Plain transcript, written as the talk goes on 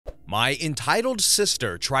My entitled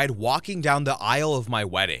sister tried walking down the aisle of my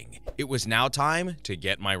wedding. It was now time to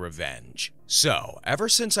get my revenge. So, ever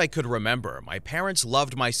since I could remember, my parents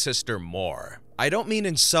loved my sister more. I don't mean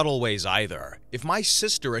in subtle ways either. If my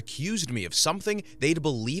sister accused me of something, they'd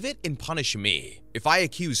believe it and punish me. If I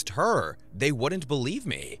accused her, they wouldn't believe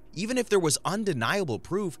me. Even if there was undeniable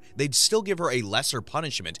proof, they'd still give her a lesser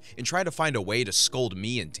punishment and try to find a way to scold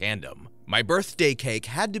me in tandem. My birthday cake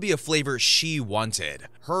had to be a flavor she wanted.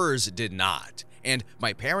 Hers did not. And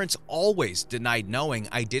my parents always denied knowing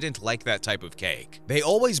I didn't like that type of cake. They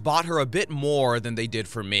always bought her a bit more than they did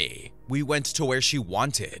for me. We went to where she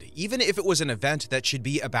wanted, even if it was an event that should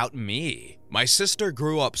be about me. My sister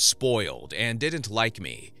grew up spoiled and didn't like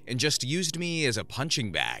me, and just used me as a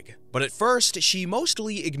punching bag. But at first, she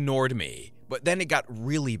mostly ignored me, but then it got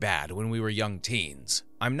really bad when we were young teens.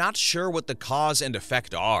 I'm not sure what the cause and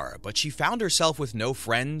effect are, but she found herself with no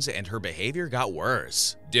friends and her behavior got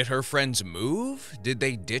worse. Did her friends move? Did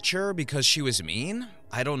they ditch her because she was mean?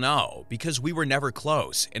 I don't know, because we were never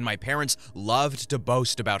close, and my parents loved to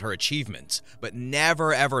boast about her achievements, but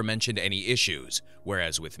never ever mentioned any issues,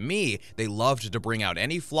 whereas with me, they loved to bring out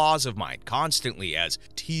any flaws of mine constantly as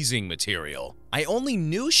teasing material. I only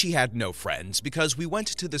knew she had no friends because we went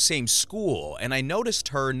to the same school, and I noticed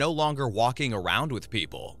her no longer walking around with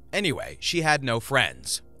people. Anyway, she had no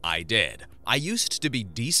friends. I did. I used to be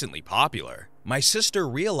decently popular. My sister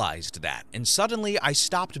realized that, and suddenly I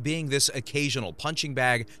stopped being this occasional punching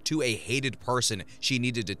bag to a hated person she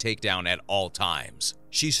needed to take down at all times.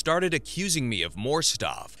 She started accusing me of more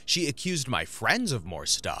stuff. She accused my friends of more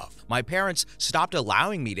stuff. My parents stopped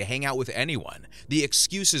allowing me to hang out with anyone. The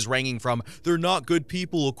excuses ranging from, "They're not good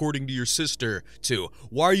people according to your sister," to,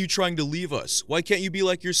 "Why are you trying to leave us? Why can't you be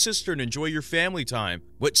like your sister and enjoy your family time?"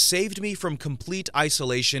 What saved me from complete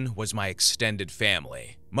isolation was my extended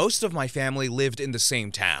family. Most of my family lived in the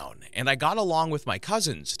same town, and I got along with my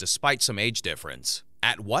cousins despite some age difference.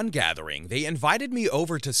 At one gathering, they invited me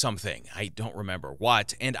over to something, I don't remember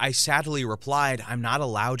what, and I sadly replied I'm not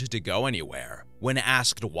allowed to go anywhere. When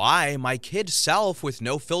asked why, my kid self with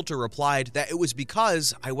no filter replied that it was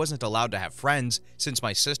because I wasn't allowed to have friends since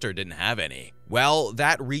my sister didn't have any. Well,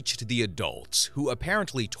 that reached the adults, who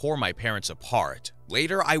apparently tore my parents apart.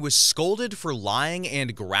 Later, I was scolded for lying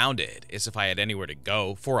and grounded, as if I had anywhere to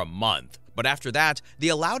go, for a month. But after that, they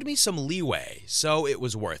allowed me some leeway, so it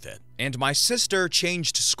was worth it. And my sister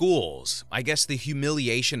changed schools. I guess the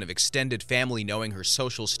humiliation of extended family knowing her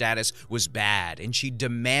social status was bad, and she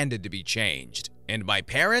demanded to be changed. And my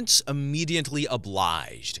parents immediately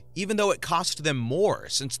obliged, even though it cost them more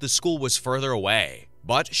since the school was further away.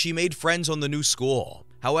 But she made friends on the new school.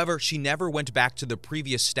 However, she never went back to the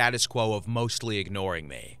previous status quo of mostly ignoring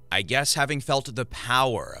me. I guess having felt the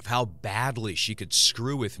power of how badly she could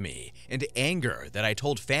screw with me, and anger that I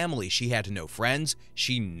told family she had no friends,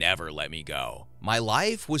 she never let me go. My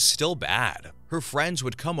life was still bad. Her friends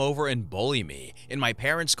would come over and bully me, and my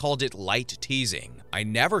parents called it light teasing. I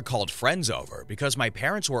never called friends over because my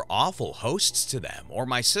parents were awful hosts to them, or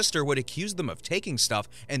my sister would accuse them of taking stuff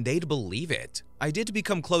and they'd believe it. I did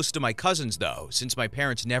become close to my cousins though, since my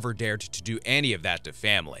parents never dared to do any of that to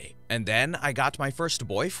family. And then I got my first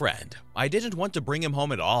boyfriend. I didn't want to bring him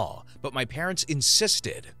home at all, but my parents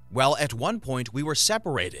insisted. Well, at one point we were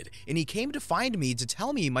separated, and he came to find me to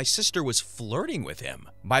tell me my sister was flirting with him,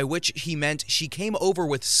 by which he meant she came over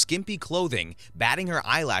with skimpy clothing, batting her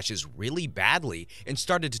eyelashes really badly, and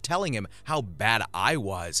started telling him how bad I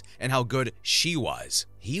was and how good she was.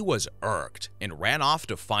 He was irked and ran off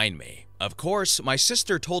to find me. Of course, my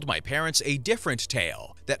sister told my parents a different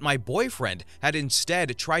tale, that my boyfriend had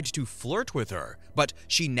instead tried to flirt with her, but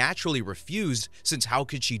she naturally refused since how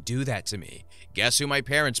could she do that to me? Guess who my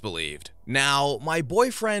parents believed? Now, my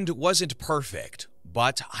boyfriend wasn't perfect,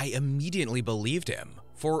 but I immediately believed him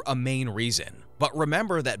for a main reason. But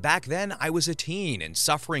remember that back then I was a teen and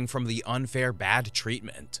suffering from the unfair bad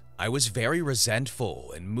treatment. I was very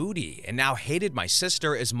resentful and moody and now hated my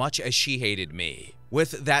sister as much as she hated me.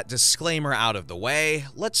 With that disclaimer out of the way,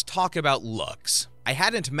 let's talk about looks. I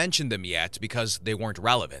hadn't mentioned them yet because they weren't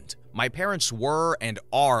relevant. My parents were and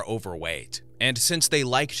are overweight. And since they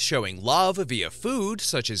liked showing love via food,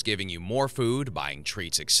 such as giving you more food, buying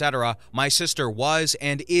treats, etc., my sister was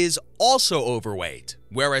and is also overweight.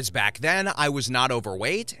 Whereas back then, I was not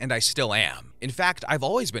overweight and I still am. In fact, I've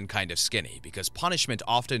always been kind of skinny because punishment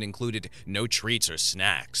often included no treats or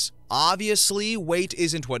snacks. Obviously, weight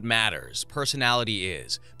isn't what matters, personality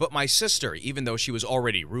is. But my sister, even though she was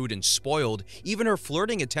already rude and spoiled, even her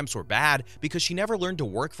flirting attempts were bad because she never learned to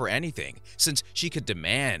work for anything. anything, since she could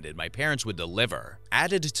demand and my parents would deliver.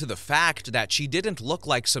 Added to the fact that she didn't look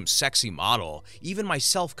like some sexy model, even my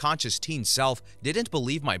self-conscious teen self didn't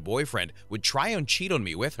believe my boyfriend would try and cheat on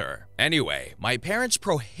me with her. Anyway, my parents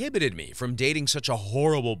prohibited me from dating such a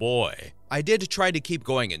horrible boy. I did try to keep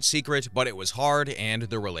going in secret, but it was hard and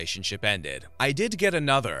the relationship ended. I did get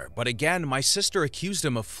another, but again, my sister accused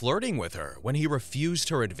him of flirting with her when he refused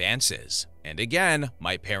her advances. And again,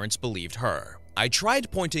 my parents believed her. I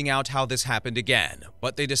tried pointing out how this happened again,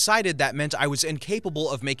 but they decided that meant I was incapable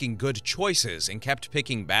of making good choices and kept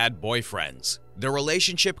picking bad boyfriends. The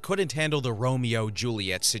relationship couldn't handle the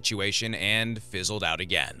Romeo-Juliet situation and fizzled out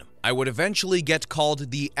again. I would eventually get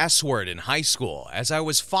called the S-word in high school, as I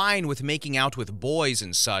was fine with making out with boys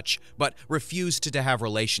and such, but refused to have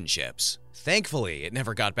relationships. Thankfully, it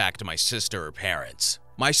never got back to my sister or parents.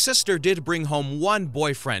 My sister did bring home one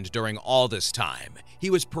boyfriend during all this time. He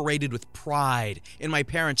was paraded with pride, and my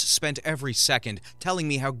parents spent every second telling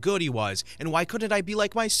me how good he was and why couldn't I be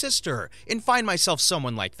like my sister and find myself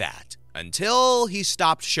someone like that. Until he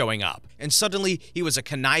stopped showing up, and suddenly he was a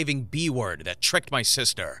conniving B-word that tricked my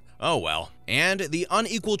sister. Oh well. And the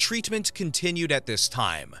unequal treatment continued at this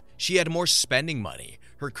time. She had more spending money.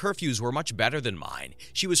 Her curfews were much better than mine.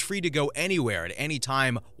 She was free to go anywhere at any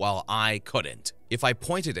time while I couldn't. If I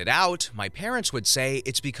pointed it out, my parents would say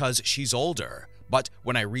it's because she's older. But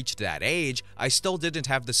when I reached that age, I still didn't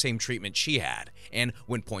have the same treatment she had. And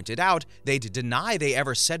when pointed out, they'd deny they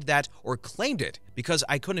ever said that or claimed it because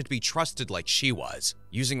I couldn't be trusted like she was,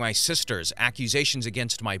 using my sister's accusations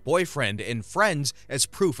against my boyfriend and friends as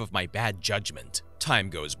proof of my bad judgment. Time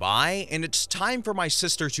goes by, and it's time for my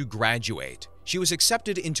sister to graduate. She was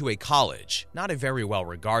accepted into a college, not a very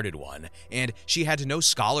well-regarded one, and she had no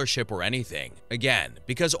scholarship or anything. Again,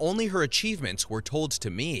 because only her achievements were told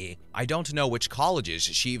to me, I don't know which colleges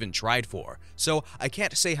she even tried for, so I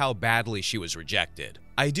can't say how badly she was rejected.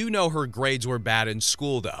 I do know her grades were bad in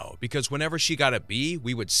school though, because whenever she got a B,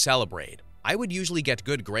 we would celebrate. I would usually get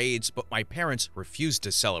good grades, but my parents refused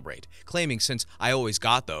to celebrate, claiming since I always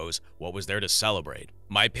got those, what was there to celebrate?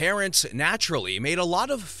 My parents naturally made a lot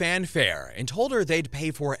of fanfare and told her they'd pay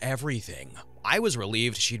for everything. I was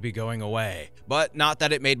relieved she'd be going away, but not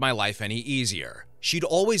that it made my life any easier. She'd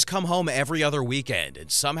always come home every other weekend,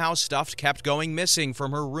 and somehow stuff kept going missing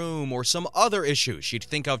from her room or some other issue she'd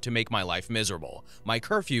think of to make my life miserable. My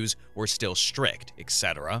curfews were still strict,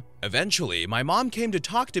 etc. Eventually, my mom came to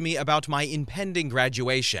talk to me about my impending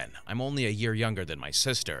graduation. I'm only a year younger than my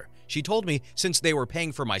sister. She told me since they were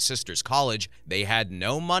paying for my sister's college, they had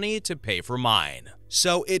no money to pay for mine.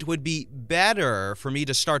 So it would be better for me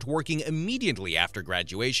to start working immediately after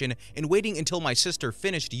graduation and waiting until my sister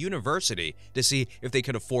finished university to see if they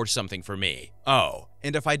could afford something for me. Oh,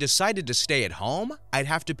 and if I decided to stay at home, I'd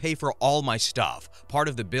have to pay for all my stuff, part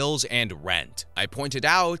of the bills and rent. I pointed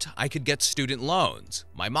out I could get student loans.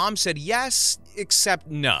 My mom said yes, except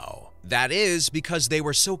no. That is because they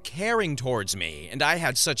were so caring towards me and I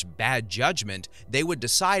had such bad judgment, they would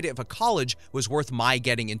decide if a college was worth my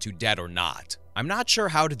getting into debt or not. I'm not sure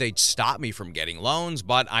how they'd stop me from getting loans,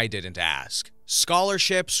 but I didn't ask.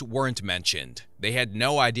 Scholarships weren't mentioned. They had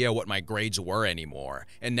no idea what my grades were anymore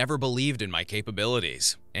and never believed in my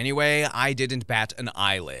capabilities. Anyway, I didn't bat an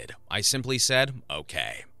eyelid. I simply said,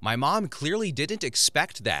 okay. My mom clearly didn't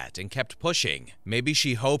expect that and kept pushing. Maybe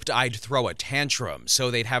she hoped I'd throw a tantrum so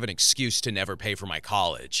they'd have an excuse to never pay for my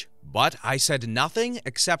college. But I said nothing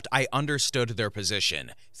except I understood their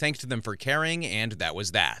position, thanked them for caring, and that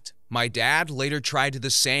was that. My dad later tried the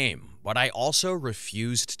same, but I also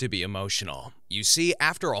refused to be emotional. You see,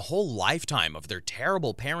 after a whole lifetime of their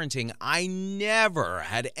terrible parenting, I never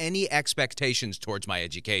had any expectations towards my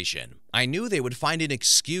education. I knew they would find an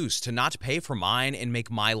excuse to not pay for mine and make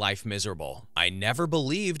my life miserable. I never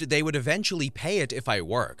believed they would eventually pay it if I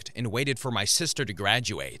worked and waited for my sister to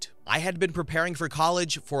graduate. I had been preparing for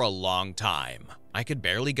college for a long time. I could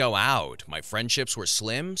barely go out, my friendships were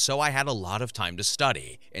slim, so I had a lot of time to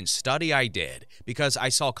study. And study I did, because I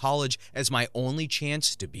saw college as my only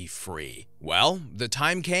chance to be free. Well, the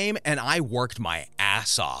time came and I worked my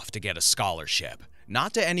ass off to get a scholarship.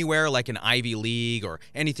 Not to anywhere like an Ivy League or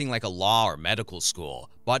anything like a law or medical school,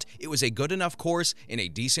 but it was a good enough course in a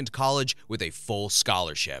decent college with a full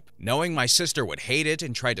scholarship. Knowing my sister would hate it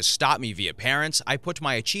and try to stop me via parents, I put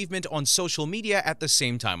my achievement on social media at the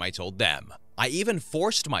same time I told them. I even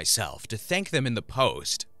forced myself to thank them in the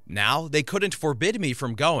post. Now, they couldn't forbid me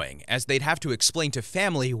from going, as they'd have to explain to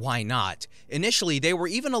family why not. Initially, they were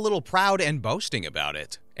even a little proud and boasting about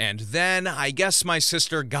it. And then I guess my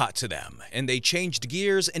sister got to them, and they changed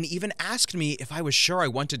gears and even asked me if I was sure I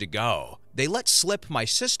wanted to go. They let slip my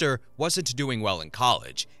sister wasn't doing well in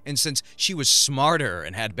college, and since she was smarter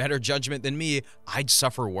and had better judgment than me, I'd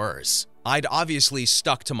suffer worse. I'd obviously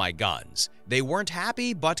stuck to my guns. They weren't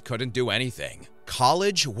happy, but couldn't do anything.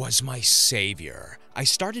 College was my savior. I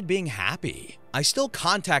started being happy. I still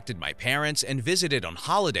contacted my parents and visited on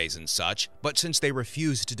holidays and such, but since they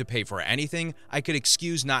refused to pay for anything, I could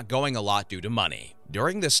excuse not going a lot due to money.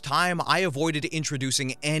 During this time, I avoided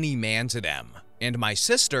introducing any man to them. And my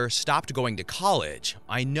sister stopped going to college.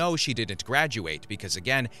 I know she didn't graduate because,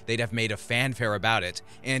 again, they'd have made a fanfare about it,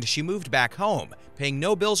 and she moved back home, paying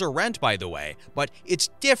no bills or rent, by the way, but it's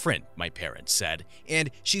different, my parents said, and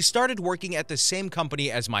she started working at the same company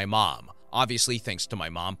as my mom, obviously thanks to my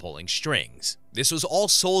mom pulling strings. This was all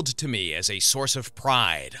sold to me as a source of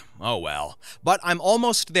pride. Oh well. But I'm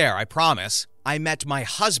almost there, I promise. I met my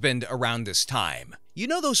husband around this time. You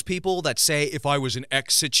know those people that say if I was in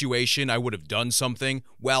X situation, I would have done something?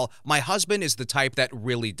 Well, my husband is the type that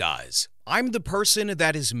really does. I'm the person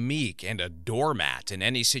that is meek and a doormat in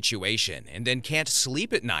any situation and then can't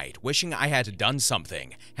sleep at night wishing I had done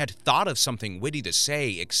something, had thought of something witty to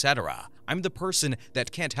say, etc. I'm the person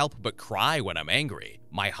that can't help but cry when I'm angry.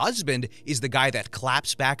 My husband is the guy that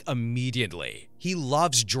claps back immediately. He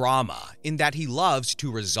loves drama in that he loves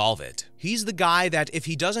to resolve it. He's the guy that if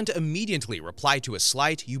he doesn't immediately reply to a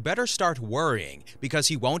slight, you better start worrying because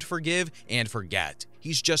he won't forgive and forget.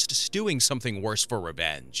 He's just stewing something worse for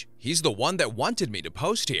revenge. He's the one that wanted me to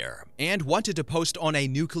post here, and wanted to post on a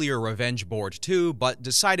nuclear revenge board too, but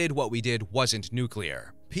decided what we did wasn't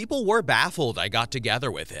nuclear. People were baffled I got together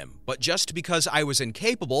with him, but just because I was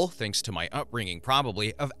incapable, thanks to my upbringing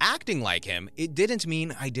probably, of acting like him, it didn't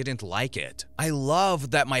mean I didn't like it. I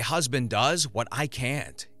love that my husband does what I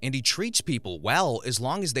can't, and he treats people well as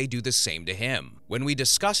long as they do the same to him. When we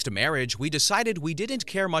discussed marriage, we decided we didn't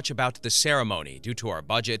care much about the ceremony due to our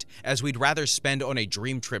budget, as we'd rather spend on a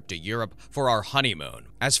dream trip to Europe for our honeymoon.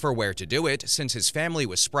 As for where to do it, since his family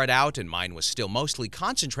was spread out and mine was still mostly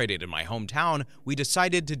concentrated in my hometown, we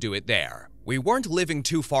decided to do it there. We weren't living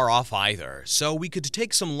too far off either, so we could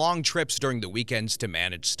take some long trips during the weekends to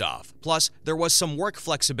manage stuff. Plus, there was some work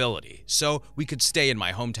flexibility, so we could stay in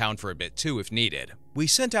my hometown for a bit too if needed. We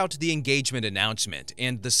sent out the engagement announcement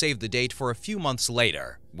and the save the date for a few months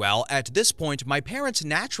later. Well, at this point, my parents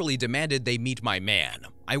naturally demanded they meet my man.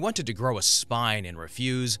 I wanted to grow a spine and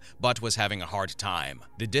refuse, but was having a hard time.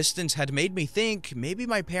 The distance had made me think maybe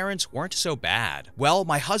my parents weren't so bad. Well,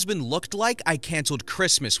 my husband looked like I canceled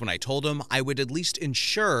Christmas when I told him I would at least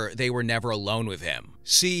ensure they were never alone with him.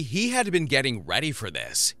 See, he had been getting ready for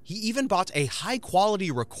this. He even bought a high-quality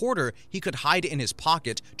recorder he could hide in his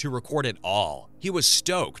pocket to record it all. He was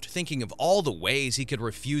stoked, thinking of all the ways he could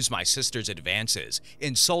refuse my sister's advances,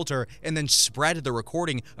 insult her, and then spread the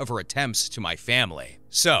recording of her attempts to my family.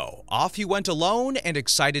 So, off he went alone and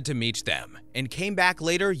excited to meet them, and came back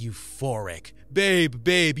later euphoric.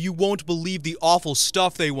 Babe, you won't believe the awful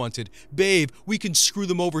stuff they wanted. Babe, we can screw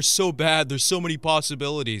them over so bad, there's so many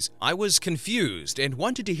possibilities. I was confused and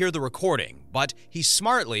wanted to hear the recording, but he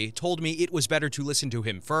smartly told me it was better to listen to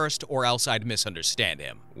him first or else I'd misunderstand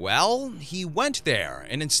him. Well, he went there,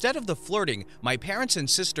 and instead of the flirting, my parents and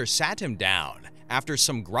sister sat him down. After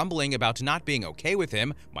some grumbling about not being okay with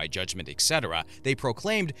him, my judgment, etc., they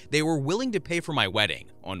proclaimed they were willing to pay for my wedding,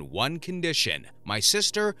 on one condition: my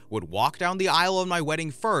sister would walk down the aisle on my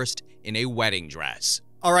wedding first in a wedding dress.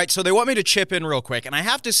 Alright, so they want me to chip in real quick, and I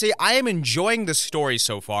have to say I am enjoying the story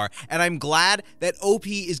so far, and I'm glad that OP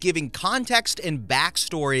is giving context and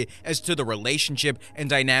backstory as to the relationship and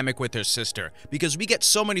dynamic with her sister, because we get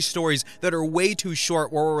so many stories that are way too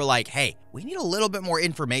short where we're like, hey, we need a little bit more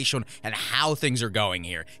information on how things are going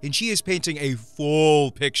here, and she is painting a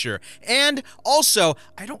full picture. And also,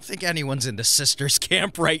 I don't think anyone's in the sister's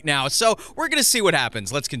camp right now, so we're gonna see what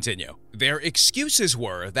happens. Let's continue. Their excuses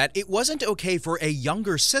were that it wasn't okay for a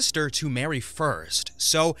younger sister to marry first,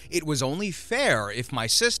 so it was only fair if my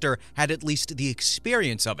sister had at least the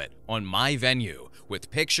experience of it on my venue,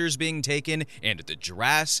 with pictures being taken and the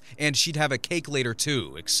dress, and she'd have a cake later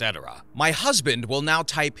too, etc. My husband will now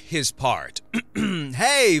type his part.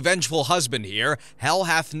 Hey, vengeful husband here. Hell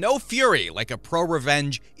hath no fury like a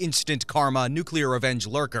pro-revenge, instant karma, nuclear revenge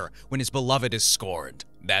lurker when his beloved is scorned.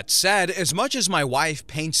 That said, as much as my wife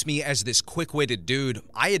paints me as this quick-witted dude,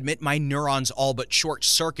 I admit my neurons all but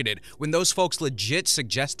short-circuited when those folks legit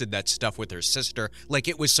suggested that stuff with her sister like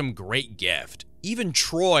it was some great gift. Even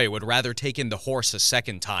Troy would rather take in the horse a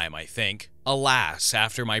second time, I think. Alas,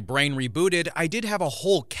 after my brain rebooted, I did have a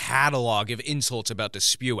whole catalog of insults about to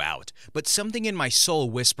spew out, but something in my soul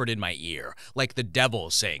whispered in my ear, like the devil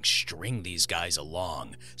saying, "String these guys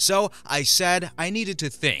along." So I said I needed to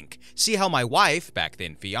think, see how my wife, back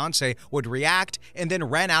then fiance, would react, and then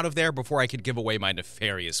ran out of there before I could give away my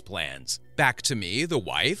nefarious plans. Back to me, the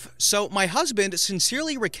wife. So my husband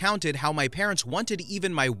sincerely recounted how my parents wanted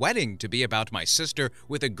even my wedding to be about my sister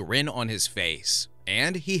with a grin on his face.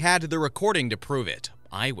 And he had the recording to prove it.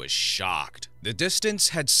 I was shocked. The distance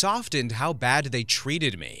had softened how bad they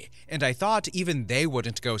treated me, and I thought even they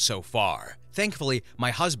wouldn't go so far. Thankfully,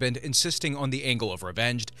 my husband, insisting on the angle of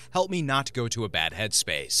revenge, helped me not go to a bad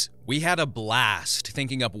headspace. We had a blast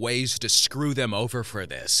thinking up ways to screw them over for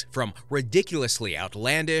this, from ridiculously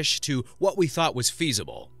outlandish to what we thought was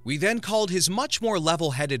feasible. We then called his much more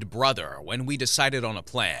level-headed brother when we decided on a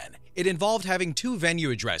plan. It involved having 2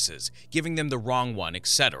 venue addresses, giving them the wrong one,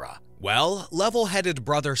 etc. Well, level-headed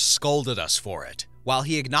brother scolded us for it. While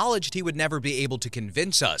he acknowledged he would never be able to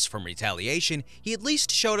convince us from retaliation, he at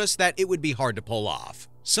least showed us that it would be hard to pull off.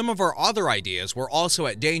 Some of our other ideas were also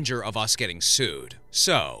at danger of us getting sued.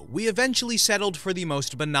 So, we eventually settled for the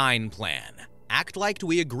most benign plan. Act like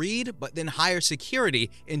we agreed, but then hire security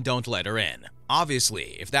and don't let her in.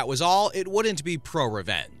 Obviously, if that was all, it wouldn't be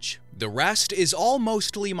pro-revenge. The rest is all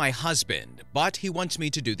mostly my husband, but he wants me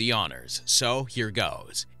to do the honors, so here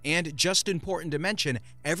goes. And just important to mention,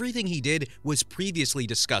 everything he did was previously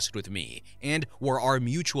discussed with me, and were our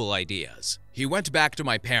mutual ideas. He went back to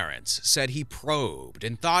my parents, said he probed,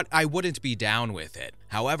 and thought I wouldn't be down with it.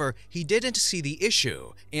 However, he didn't see the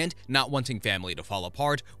issue, and not wanting family to fall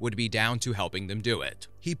apart, would be down to helping them do it.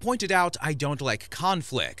 He pointed out I don't like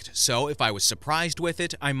conflict, so if I was surprised with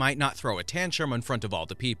it, I might not throw a tantrum in front of all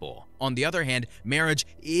the people. On the other hand, marriage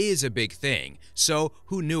is a big thing, so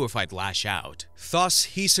who knew if I'd lash out? Thus,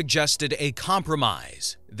 he suggested a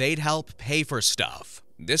compromise. They'd help pay for stuff.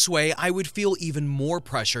 This way, I would feel even more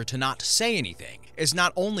pressure to not say anything, as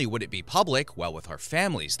not only would it be public, well with our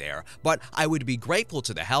families there, but I would be grateful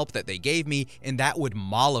to the help that they gave me, and that would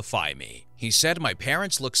mollify me. He said my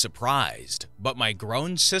parents looked surprised, but my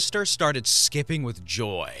grown sister started skipping with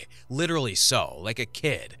joy, literally so, like a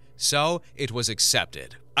kid. So, it was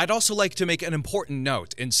accepted. I'd also like to make an important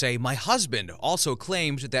note and say my husband also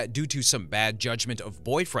claimed that due to some bad judgment of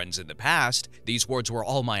boyfriends in the past, these words were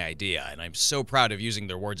all my idea, and I'm so proud of using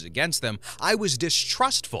their words against them, I was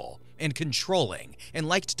distrustful and controlling, and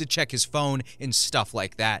liked to check his phone and stuff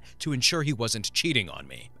like that to ensure he wasn't cheating on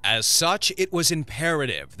me. As such, it was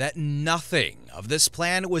imperative that nothing of this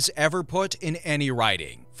plan was ever put in any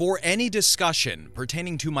writing. For any discussion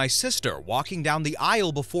pertaining to my sister walking down the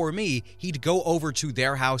aisle before me, he'd go over to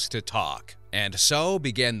their house to talk. And so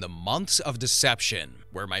began the months of deception,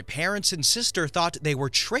 where my parents and sister thought they were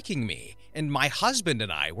tricking me, and my husband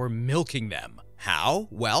and I were milking them. How?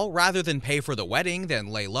 Well, rather than pay for the wedding, then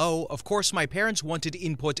lay low, of course my parents wanted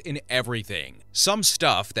input in everything. Some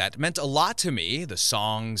stuff that meant a lot to me, the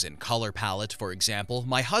songs and color palette for example,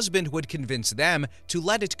 my husband would convince them to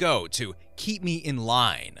let it go, to keep me in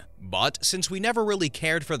line. But since we never really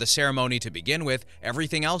cared for the ceremony to begin with,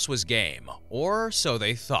 everything else was game, or so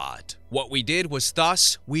they thought. What we did was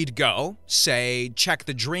thus, we'd go, say, check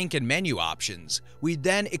the drink and menu options. We'd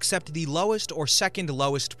then accept the lowest or second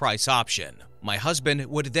lowest price option. My husband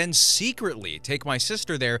would then secretly take my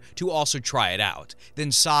sister there to also try it out,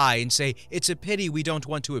 then sigh and say it's a pity we don't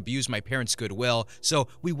want to abuse my parents' goodwill, so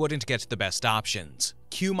we wouldn't get the best options.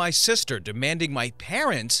 Cue my sister demanding my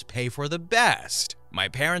parents pay for the best. My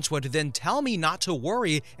parents would then tell me not to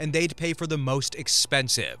worry and they'd pay for the most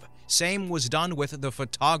expensive. Same was done with the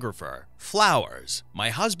photographer. Flowers. My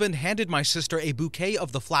husband handed my sister a bouquet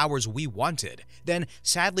of the flowers we wanted, then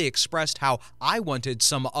sadly expressed how I wanted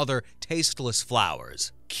some other tasteless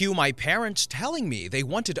flowers. Cue my parents telling me they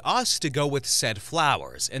wanted us to go with said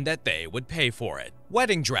flowers and that they would pay for it.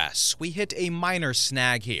 Wedding dress. We hit a minor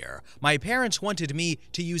snag here. My parents wanted me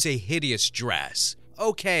to use a hideous dress.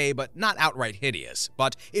 Okay, but not outright hideous,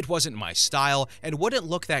 but it wasn't my style and wouldn't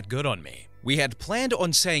look that good on me. We had planned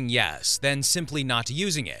on saying yes, then simply not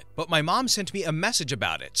using it, but my mom sent me a message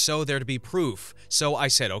about it, so there'd be proof, so I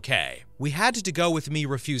said okay. We had to go with me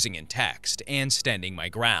refusing in text and standing my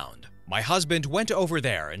ground. My husband went over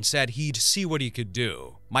there and said he'd see what he could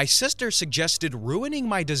do. My sister suggested ruining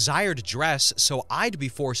my desired dress so I'd be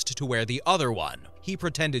forced to wear the other one. He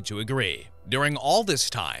pretended to agree. During all this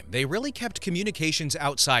time, they really kept communications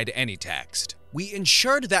outside any text. We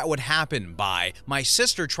ensured that would happen by my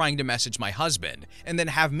sister trying to message my husband and then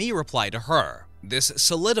have me reply to her. This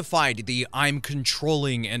solidified the "I'm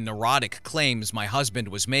controlling and neurotic" claims my husband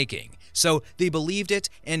was making, so they believed it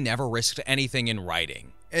and never risked anything in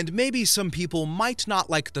writing. And maybe some people might not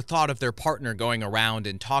like the thought of their partner going around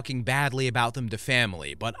and talking badly about them to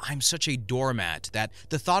family, but I'm such a doormat that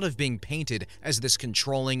the thought of being painted as this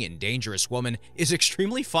controlling and dangerous woman is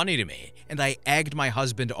extremely funny to me, and I egged my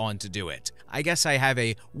husband on to do it. I guess I have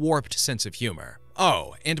a warped sense of humor.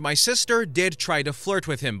 Oh, and my sister did try to flirt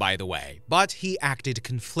with him, by the way, but he acted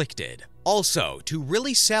conflicted. Also, to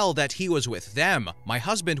really sell that he was with them, my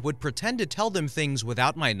husband would pretend to tell them things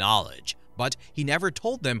without my knowledge, but he never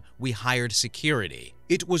told them we hired security.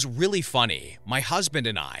 It was really funny. My husband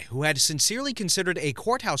and I, who had sincerely considered a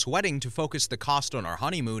courthouse wedding to focus the cost on our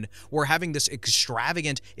honeymoon, were having this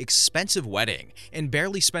extravagant, expensive wedding and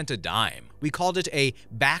barely spent a dime. We called it a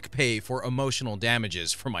back pay for emotional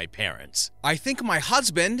damages for my parents. I think my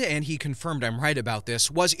husband, and he confirmed I'm right about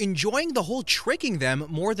this, was enjoying the whole tricking them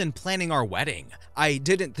more than planning our wedding. I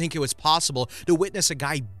didn't think it was possible to witness a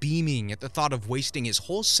guy beaming at the thought of wasting his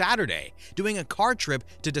whole Saturday doing a car trip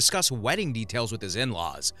to discuss wedding details with his in-laws,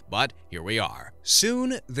 but here we are.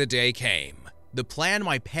 Soon the day came. The plan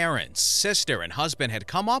my parents, sister, and husband had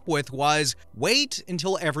come up with was wait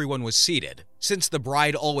until everyone was seated. Since the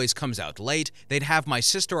bride always comes out late, they'd have my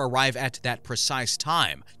sister arrive at that precise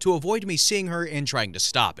time to avoid me seeing her and trying to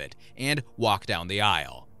stop it, and walk down the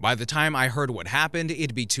aisle. By the time I heard what happened,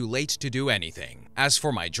 it'd be too late to do anything. As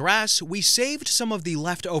for my dress, we saved some of the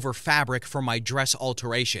leftover fabric for my dress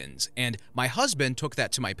alterations, and my husband took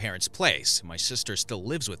that to my parents' place, my sister still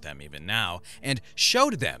lives with them even now, and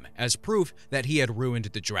showed them as proof that he had ruined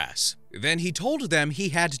the dress. Then he told them he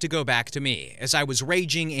had to go back to me, as I was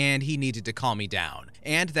raging and he needed to calm me down,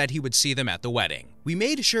 and that he would see them at the wedding. We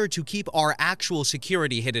made sure to keep our actual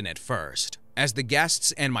security hidden at first. As the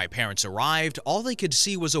guests and my parents arrived, all they could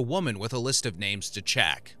see was a woman with a list of names to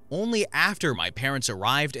check. Only after my parents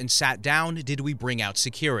arrived and sat down did we bring out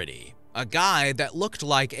security. A guy that looked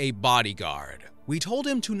like a bodyguard. We told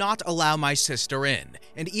him to not allow my sister in,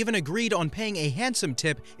 and even agreed on paying a handsome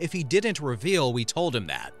tip if he didn't reveal we told him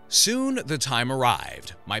that. Soon the time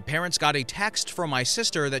arrived. My parents got a text from my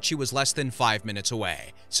sister that she was less than 5 minutes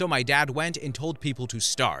away, so my dad went and told people to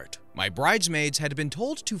start. My bridesmaids had been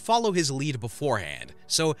told to follow his lead beforehand,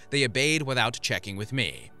 so they obeyed without checking with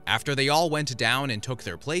me. After they all went down and took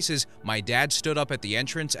their places, my dad stood up at the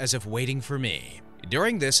entrance as if waiting for me.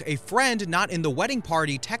 During this, a friend not in the wedding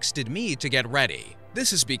party texted me to get ready.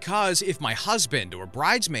 This is because if my husband or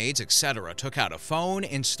bridesmaids, etc. took out a phone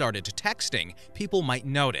and started texting, people might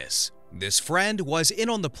notice. This friend was in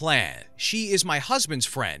on the plan. She is my husband's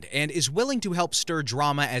friend and is willing to help stir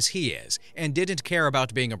drama as he is, and didn't care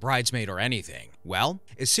about being a bridesmaid or anything. Well,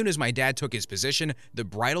 as soon as my dad took his position, the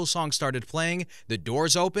bridal song started playing, the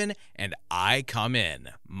doors open, and I come in.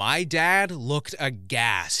 My dad looked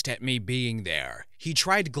aghast at me being there. He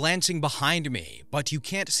tried glancing behind me, but you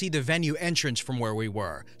can't see the venue entrance from where we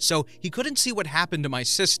were, so he couldn't see what happened to my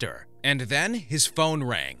sister. And then his phone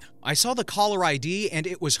rang. I saw the caller ID and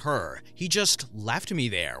it was her. He just left me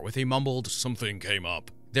there with a mumbled "something came up."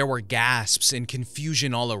 There were gasps and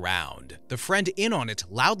confusion all around. The friend in on it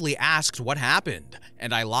loudly asked what happened,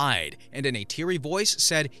 and I lied, and in a teary voice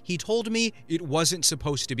said he told me it wasn't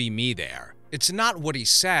supposed to be me there. It's not what he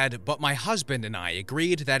said, but my husband and I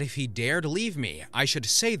agreed that if he dared leave me, I should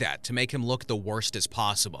say that to make him look the worst as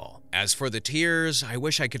possible. As for the tears, I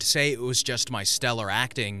wish I could say it was just my stellar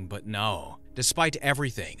acting, but no. Despite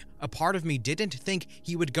everything, a part of me didn't think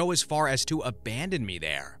he would go as far as to abandon me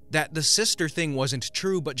there. That the sister thing wasn't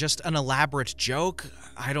true but just an elaborate joke,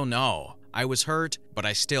 I don't know. I was hurt, but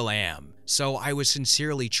I still am, so I was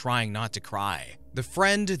sincerely trying not to cry. The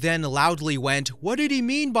friend then loudly went, "What did he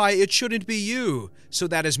mean by 'it shouldn't be you?' so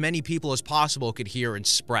that as many people as possible could hear and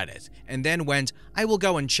spread it, and then went, 'I will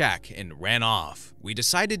go and check,' and ran off. We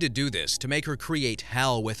decided to do this to make her create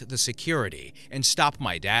hell with the security and stop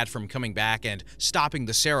my dad from coming back and stopping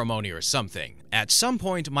the ceremony or something. At some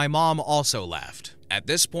point, my mom also left. At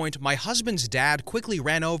this point, my husband's dad quickly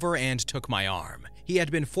ran over and took my arm. He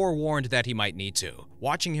had been forewarned that he might need to.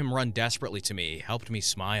 Watching him run desperately to me helped me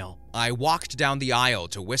smile. I walked down the aisle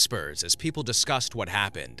to whispers as people discussed what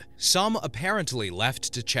happened. Some apparently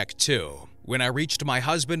left to check too. When I reached my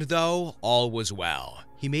husband, though, all was well.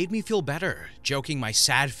 He made me feel better, joking my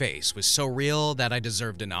sad face was so real that I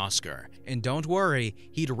deserved an Oscar. And don't worry,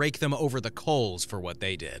 he'd rake them over the coals for what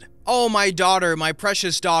they did. Oh, my daughter, my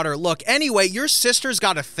precious daughter. Look, anyway, your sister's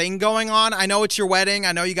got a thing going on. I know it's your wedding.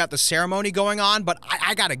 I know you got the ceremony going on, but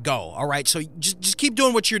I gotta go, all right? So just keep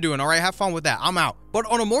doing what you're doing, all right? Have fun with that. I'm out. But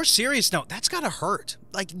on a more serious note, that's gotta hurt.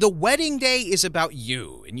 Like, the wedding day is about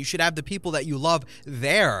you, and you should have the people that you love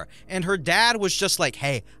there. And her dad was just like,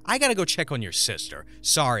 hey, I gotta go check on your sister.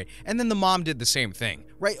 Sorry. And then the mom did the same thing,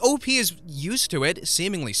 right? OP is used to it,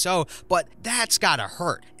 seemingly so, but that's gotta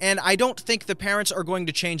hurt. And I don't think the parents are going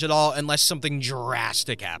to change at all unless something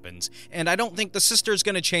drastic happens. And I don't think the sister's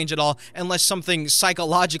gonna change at all unless something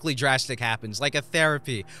psychologically drastic happens, like a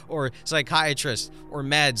therapy or psychiatrist or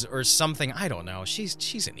meds or something. I don't know.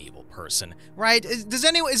 She's an evil person, right? Is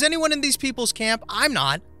anyone in these people's camp? I'm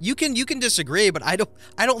not. You can disagree, but I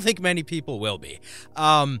don't think many people will be.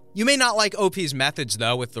 You may not like OP's methods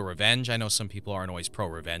though with the revenge. I know some people aren't always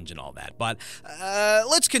pro-revenge and all that, but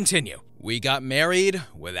let's continue. We got married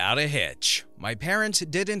without a hitch. My parents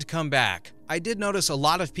didn't come back. I did notice a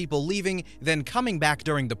lot of people leaving, then coming back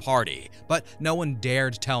during the party, but no one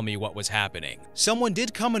dared tell me what was happening. Someone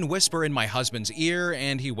did come and whisper in my husband's ear,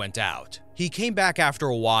 and he went out. He came back after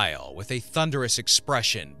a while with a thunderous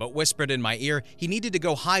expression, but whispered in my ear he needed to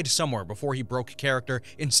go hide somewhere before he broke character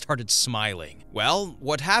and started smiling. Well,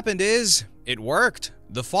 what happened is, it worked.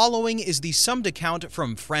 The following is the summed account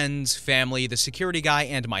from friends, family, the security guy,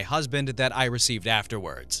 and my husband that I received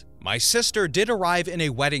afterwards. My sister did arrive in a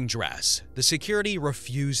wedding dress. The security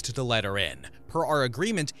refused to let her in. Per our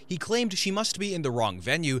agreement, he claimed she must be in the wrong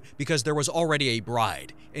venue because there was already a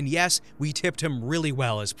bride. And yes, we tipped him really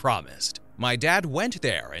well as promised. My dad went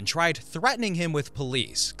there and tried threatening him with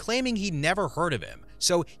police, claiming he never heard of him,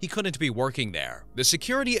 so he couldn't be working there. The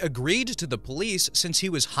security agreed to the police since he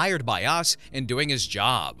was hired by us and doing his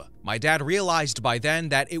job. My dad realized by then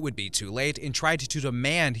that it would be too late and tried to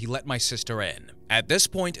demand he let my sister in. At this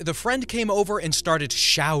point, the friend came over and started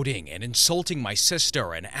shouting and insulting my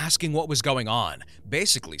sister and asking what was going on,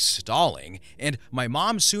 basically stalling, and my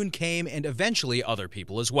mom soon came and eventually other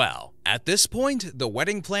people as well. At this point, the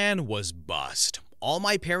wedding plan was bust. All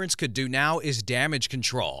my parents could do now is damage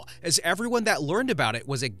control, as everyone that learned about it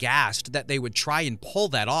was aghast that they would try and pull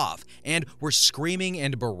that off, and were screaming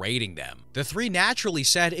and berating them. The three naturally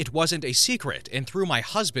said it wasn't a secret and threw my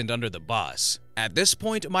husband under the bus. At this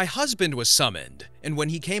point, my husband was summoned, and when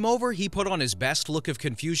he came over, he put on his best look of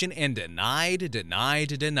confusion and denied.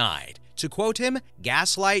 To quote him,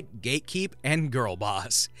 gaslight, gatekeep, and girl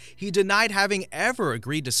boss. He denied having ever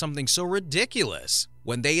agreed to something so ridiculous.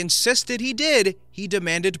 When they insisted he did, he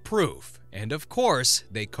demanded proof. And of course,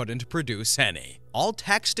 they couldn't produce any. All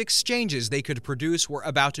text exchanges they could produce were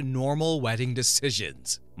about normal wedding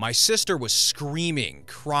decisions. My sister was screaming,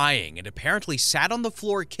 crying, and apparently sat on the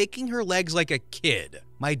floor kicking her legs like a kid.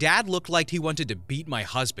 My dad looked like he wanted to beat my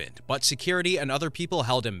husband, but security and other people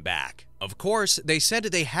held him back. Of course, they said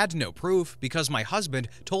they had no proof because my husband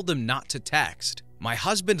told them not to text. My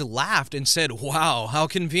husband laughed and said, "Wow, how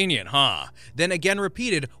convenient, huh?" Then again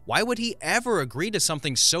repeated, why would he ever agree to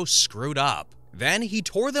something so screwed up? Then he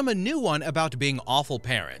tore them a new one about being awful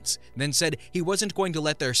parents, then said he wasn't going to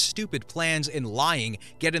let their stupid plans and lying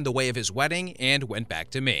get in the way of his wedding and went back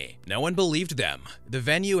to me. No one believed them. The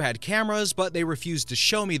venue had cameras, but they refused to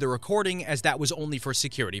show me the recording as that was only for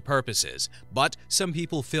security purposes, but some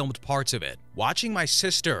people filmed parts of it. Watching my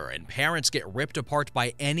sister and parents get ripped apart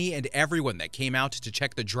by any and everyone that came out to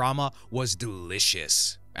check the drama was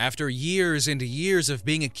delicious. After years and years of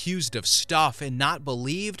being accused of stuff and not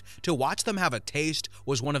believed, to watch them have a taste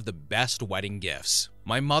was one of the best wedding gifts.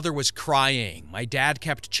 My mother was crying, my dad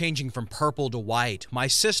kept changing from purple to white, my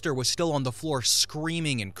sister was still on the floor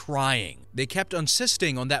screaming and crying. They kept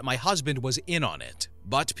insisting on that my husband was in on it.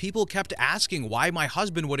 But people kept asking why my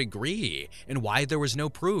husband would agree and why there was no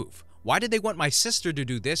proof. Why did they want my sister to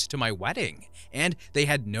do this to my wedding? And they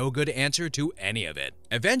had no good answer to any of it.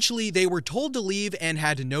 Eventually, they were told to leave and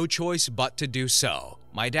had no choice but to do so.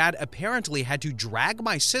 My dad apparently had to drag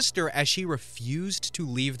my sister as she refused to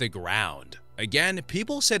leave the ground. Again,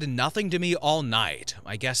 people said nothing to me all night.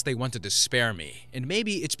 I guess they wanted to spare me, and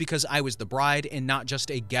maybe it's because I was the bride and not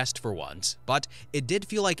just a guest for once, but it did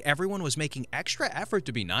feel like everyone was making extra effort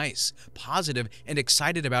to be nice, positive, and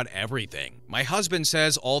excited about everything. My husband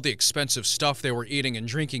says all the expensive stuff they were eating and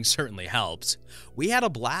drinking certainly helped. We had a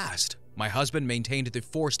blast. My husband maintained the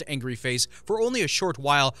forced angry face for only a short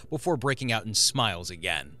while before breaking out in smiles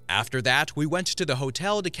again. After that, we went to the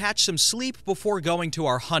hotel to catch some sleep before going to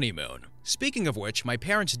our honeymoon. Speaking of which, my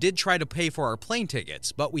parents did try to pay for our plane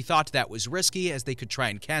tickets, but we thought that was risky as they could try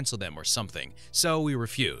and cancel them or something, so we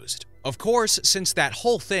refused. Of course, since that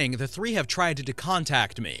whole thing, the three have tried to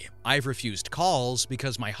contact me. I've refused calls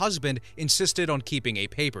because my husband insisted on keeping a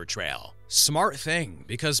paper trail. Smart thing,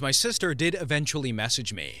 because my sister did eventually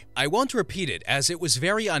message me. I won't repeat it as it was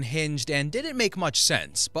very unhinged and didn't make much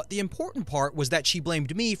sense, but the important part was that she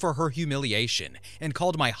blamed me for her humiliation and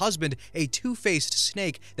called my husband a two-faced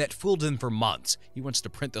snake that fooled them for months. He wants to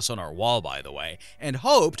print this on our wall, by the way, and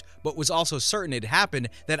hoped, but was also certain it'd happen,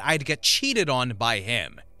 that I'd get cheated on by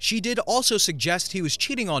him. She did also suggest he was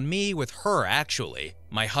cheating on me with her, actually.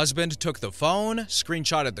 My husband took the phone,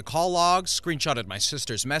 screenshotted the call logs, screenshotted my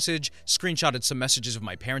sister's message, screenshotted some messages of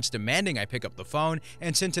my parents demanding I pick up the phone,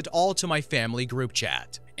 and sent it all to my family group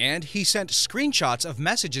chat. And he sent screenshots of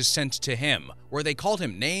messages sent to him, where they called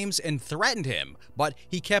him names and threatened him, but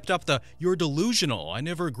he kept up the "you're delusional, I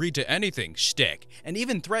never agreed to anything" shtick, and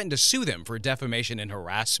even threatened to sue them for defamation and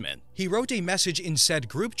harassment. He wrote a message in said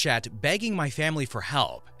group chat begging my family for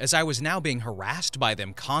help, as I was now being harassed by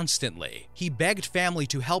them constantly. He begged family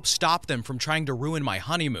to help stop them from trying to ruin my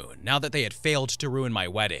honeymoon now that they had failed to ruin my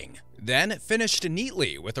wedding. Then finished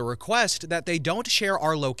neatly with a request that they don't share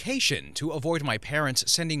our location to avoid my parents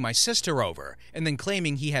sending my sister over, and then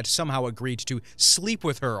claiming he had somehow agreed to sleep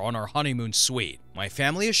with her on our honeymoon suite. My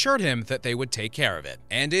family assured him that they would take care of it.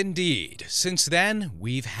 And indeed, since then,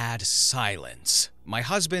 we've had silence. My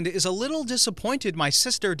husband is a little disappointed my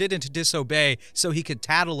sister didn't disobey so he could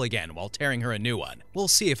tattle again while tearing her a new one. We'll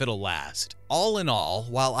see if it'll last. All in all,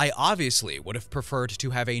 while I obviously would have preferred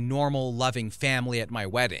to have a normal, loving family at my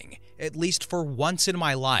wedding, at least for once in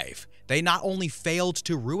my life, they not only failed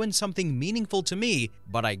to ruin something meaningful to me,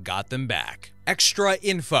 but I got them back. Extra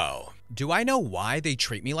info. Do I know why they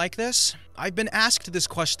treat me like this? I've been asked this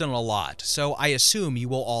question a lot, so I assume you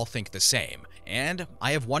will all think the same. And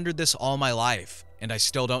I have wondered this all my life, and I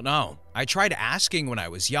still don't know. I tried asking when I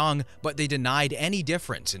was young, but they denied any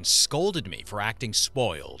difference and scolded me for acting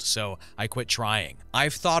spoiled, so I quit trying.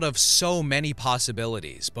 I've thought of so many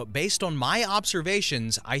possibilities, but based on my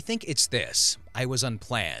observations, I think it's this. I was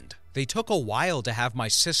unplanned. They took a while to have my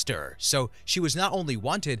sister, so she was not only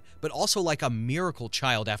wanted, but also like a miracle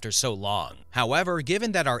child after so long. However,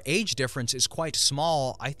 given that our age difference is quite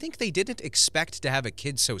small, I think they didn't expect to have a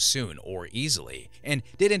kid so soon or easily, and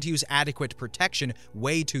didn't use adequate protection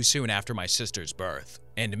way too soon after my sister's birth.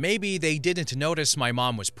 And maybe they didn't notice my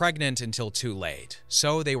mom was pregnant until too late,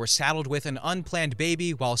 so they were saddled with an unplanned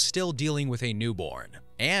baby while still dealing with a newborn.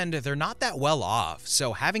 And they're not that well off,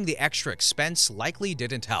 so having the extra expense likely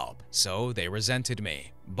didn't help, so they resented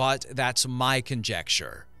me. But that's my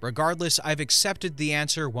conjecture. Regardless, I've accepted the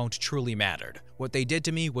answer won't truly matter. What they did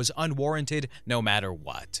to me was unwarranted no matter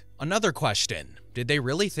what. Another question. Did they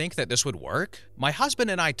really think that this would work? My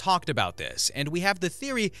husband and I talked about this, and we have the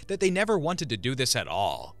theory that they never wanted to do this at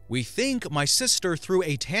all. We think my sister threw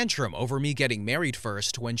a tantrum over me getting married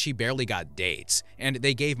first when she barely got dates, and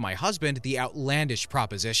they gave my husband the outlandish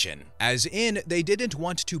proposition. As in, they didn't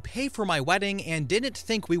want to pay for my wedding and didn't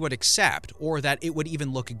think we would accept, or that it would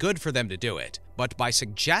even look good for them to do it. But by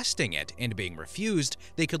suggesting it and being refused,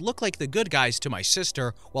 they could look like the good guys to my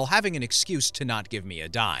sister while having an excuse to not give me a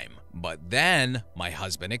dime. But then, my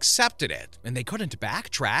husband accepted it, and they couldn't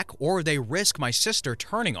backtrack or they risk my sister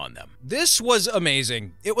turning on them. This was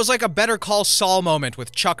amazing. It was like a Better Call Saul moment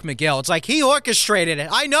with Chuck McGill. It's like he orchestrated it.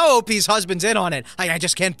 I know OP's husband's in on it. I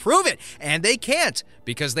just can't prove it. And they can't,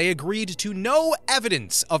 because they agreed to no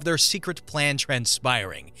evidence of their secret plan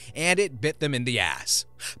transpiring, and it bit them in the ass.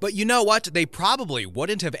 But you know what? They probably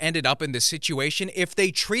wouldn't have ended up in this situation if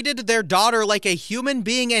they treated their daughter like a human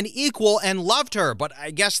being and equal and loved her, but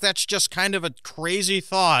I guess that's just kind of a crazy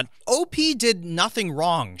thought. OP did nothing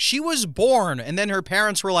wrong. She was born, and then her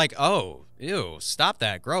parents were like, oh, ew, stop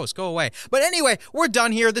that, gross, go away. But anyway, we're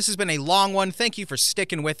done here. This has been a long one. Thank you for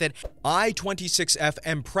sticking with it. I, 26F,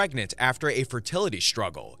 am pregnant after a fertility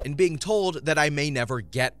struggle and being told that I may never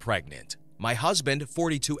get pregnant. My husband,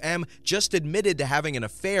 42M, just admitted to having an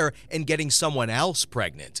affair and getting someone else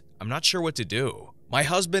pregnant. I'm not sure what to do. My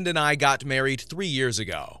husband and I got married 3 years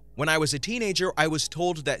ago. When I was a teenager, I was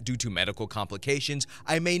told that due to medical complications,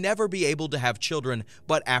 I may never be able to have children,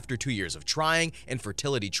 but after 2 years of trying and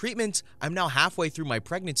fertility treatments, I'm now halfway through my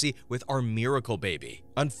pregnancy with our miracle baby.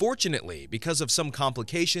 Unfortunately, because of some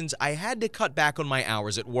complications, I had to cut back on my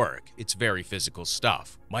hours at work. It's very physical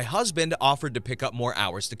stuff. My husband offered to pick up more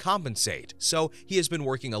hours to compensate, so he has been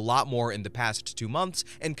working a lot more in the past 2 months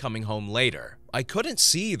and coming home later. I couldn't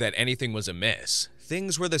see that anything was amiss.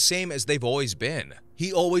 things were the same as they've always been.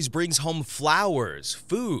 He always brings home flowers,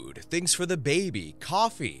 food, things for the baby,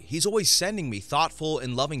 coffee. He's always sending me thoughtful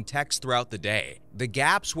and loving texts throughout the day. The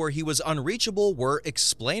gaps where he was unreachable were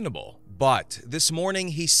explainable. But this morning,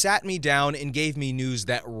 he sat me down and gave me news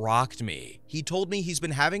that rocked me. He told me he's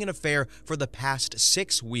been having an affair for the past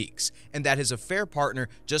 6 weeks and that his affair partner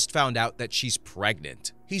just found out that she's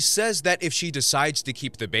pregnant. He says that if she decides to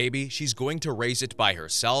keep the baby, she's going to raise it by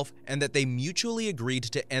herself and that they mutually agreed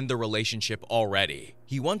to end the relationship already.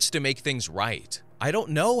 He wants to make things right. I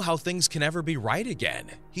don't know how things can ever be right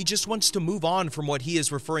again. He just wants to move on from what he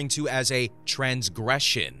is referring to as a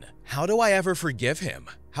transgression. How do I ever forgive him?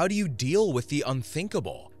 How do you deal with the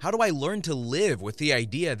unthinkable? How do I learn to live with the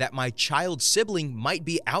idea that my child sibling might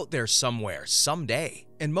be out there somewhere, someday?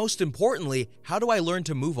 And most importantly, how do I learn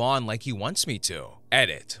to move on like he wants me to?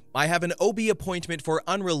 Edit. I have an OB appointment for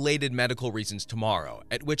unrelated medical reasons tomorrow,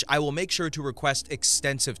 at which I will make sure to request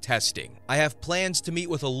extensive testing. I have plans to meet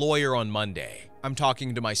with a lawyer on Monday. I'm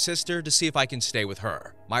talking to my sister to see if I can stay with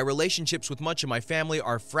her. My relationships with much of my family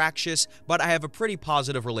are fractious, but I have a pretty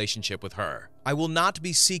positive relationship with her. I will not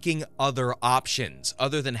be seeking other options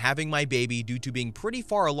other than having my baby due to being pretty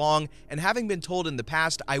far along and having been told in the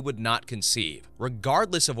past I would not conceive.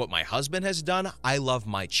 Regardless of what my husband has done, I love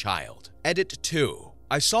my child. Edit 2.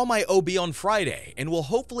 I saw my OB on Friday and will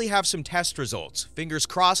hopefully have some test results. Fingers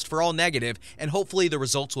crossed for all negative, and hopefully the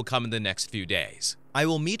results will come in the next few days. I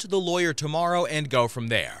will meet the lawyer tomorrow and go from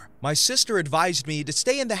there. My sister advised me to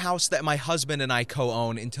stay in the house that my husband and I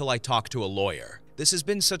co-own until I talk to a lawyer. This has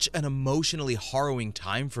been such an emotionally harrowing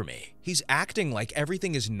time for me. He's acting like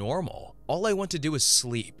everything is normal. All I want to do is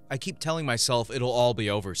sleep. I keep telling myself it'll all be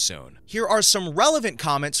over soon. Here are some relevant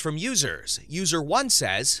comments from users. User 1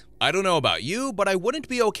 says, I don't know about you, but I wouldn't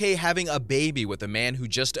be okay having a baby with a man who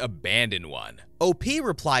just abandoned one. OP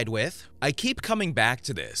replied with, I keep coming back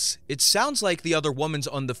to this. It sounds like the other woman's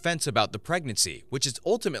on the fence about the pregnancy, which is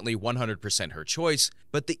ultimately 100% her choice,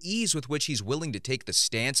 but the ease with which he's willing to take the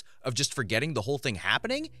stance of just forgetting the whole thing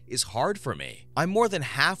happening is hard for me. I'm more than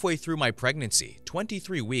halfway through my pregnancy,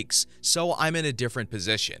 23 weeks, so I'm in a different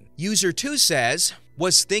position. User 2 says,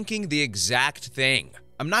 was thinking the exact thing.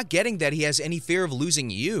 I'm not getting that he has any fear of losing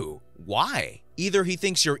you. Why? Either he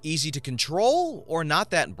thinks you're easy to control or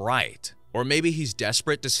not that bright. Or maybe he's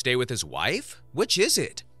desperate to stay with his wife? Which is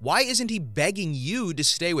it? Why isn't he begging you to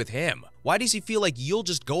stay with him? Why does he feel like you'll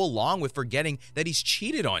just go along with forgetting that he's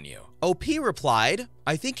cheated on you? OP replied,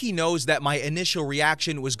 I think he knows that my initial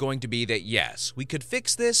reaction was going to be that yes, we could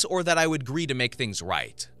fix this or that I would agree to make things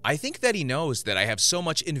right. I think that he knows that I have so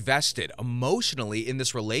much invested emotionally in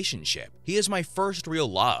this relationship. He is my first real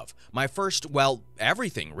love, my first, well,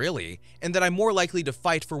 everything really, and that I'm more likely to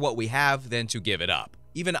fight for what we have than to give it up.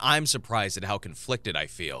 Even I'm surprised at how conflicted I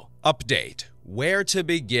feel. Update. Where to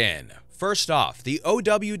begin? First off, the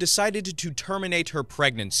OW decided to terminate her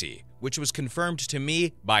pregnancy, which was confirmed to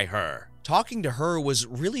me by her. Talking to her was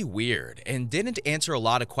really weird and didn't answer a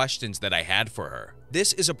lot of questions that I had for her.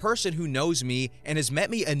 This is a person who knows me and has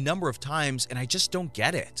met me a number of times, and I just don't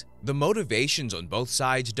get it. The motivations on both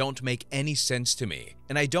sides don't make any sense to me,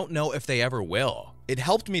 and I don't know if they ever will. It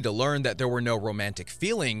helped me to learn that there were no romantic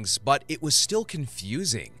feelings, but it was still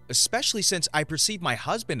confusing, especially since I perceive my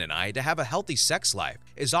husband and I to have a healthy sex life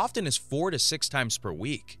as often as 4 to 6 times per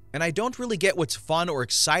week. And I don't really get what's fun or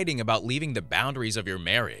exciting about leaving the boundaries of your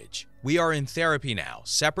marriage. We are in therapy now,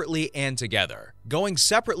 separately and together. Going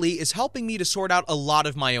separately is helping me to sort out a lot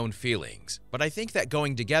of my own feelings, but I think that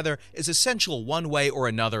going together is essential one way or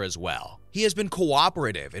another as well. He has been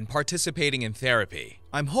cooperative in participating in therapy.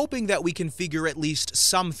 I'm hoping that we can figure at least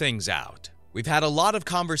some things out. We've had a lot of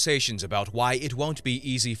conversations about why it won't be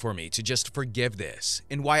easy for me to just forgive this,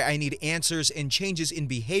 and why I need answers and changes in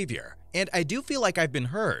behavior, and I do feel like I've been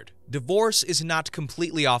heard. Divorce is not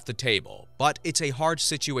completely off the table, but it's a hard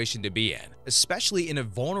situation to be in, especially in a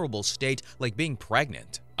vulnerable state like being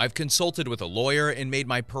pregnant. I've consulted with a lawyer and made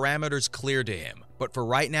my parameters clear to him, but for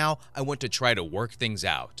right now, I want to try to work things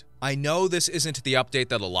out. I know this isn't the update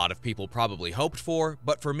that a lot of people probably hoped for,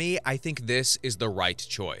 but for me, I think this is the right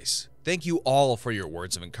choice. Thank you all for your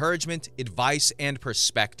words of encouragement, advice, and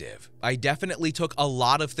perspective. I definitely took a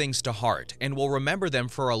lot of things to heart and will remember them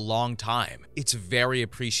for a long time. It's very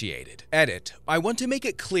appreciated. Edit. I want to make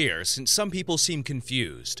it clear since some people seem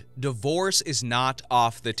confused. Divorce is not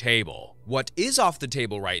off the table. What is off the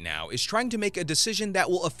table right now is trying to make a decision that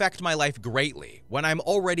will affect my life greatly when I'm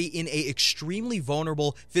already in an extremely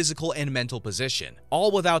vulnerable physical and mental position,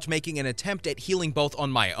 all without making an attempt at healing both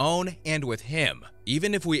on my own and with him.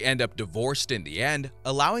 Even if we end up divorced in the end,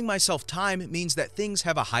 allowing myself time means that things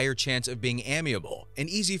have a higher chance of being amiable and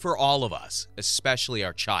easy for all of us, especially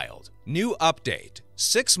our child. New update.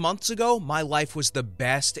 6 months ago, my life was the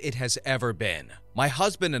best it has ever been. My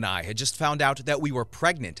husband and I had just found out that we were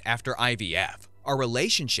pregnant after IVF. Our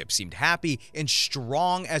relationship seemed happy and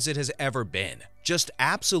strong as it has ever been, just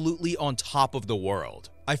absolutely on top of the world.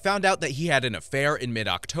 I found out that he had an affair in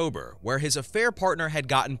mid-October, where his affair partner had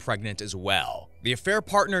gotten pregnant as well. The affair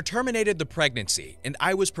partner terminated the pregnancy, and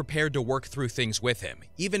I was prepared to work through things with him,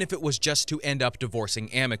 even if it was just to end up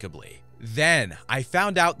divorcing amicably. Then, I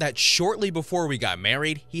found out that shortly before we got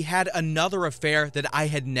married, he had another affair that I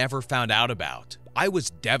had never found out about. I was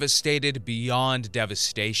devastated beyond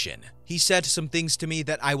devastation. He said some things to me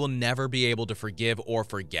that I will never be able to forgive or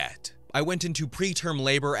forget. I went into preterm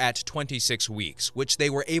labor at 26 weeks, which they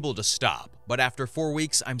were able to stop, but after 4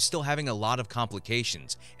 weeks, I'm still having a lot of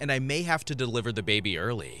complications, and I may have to deliver the baby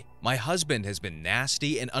early. My husband has been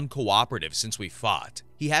nasty and uncooperative since we fought.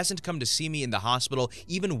 He hasn't come to see me in the hospital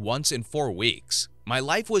even once in 4 weeks. My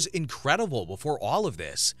life was incredible before all of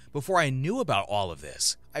this, before I knew about all of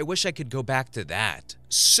this. I wish I could go back to that.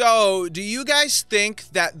 So, do you guys think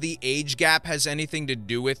that the age gap has anything to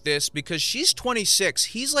do with this? Because she's 26,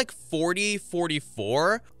 he's like 40,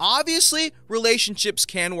 44. Obviously, relationships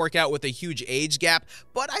can work out with a huge age gap,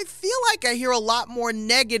 but I feel like I hear a lot more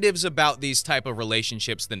negatives about these type of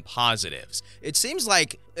relationships than positives. It seems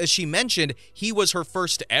like, as she mentioned, he was her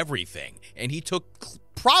first everything, and he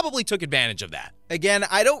probably took advantage of that. Again,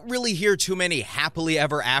 I don't really hear too many happily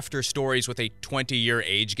ever after stories with a 20-year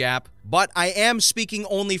age gap, but I am speaking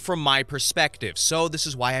only from my perspective, so this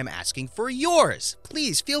is why I'm asking for yours.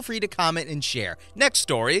 Please feel free to comment and share. Next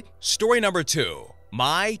story. Story number 2.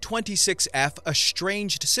 My 26F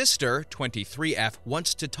estranged sister, 23F,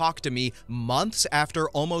 wants to talk to me months after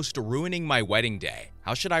almost ruining my wedding day.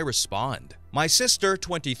 How should I respond? My sister,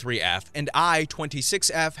 23F, and I,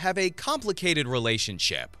 26F, have a complicated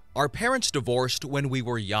relationship. Our parents divorced when we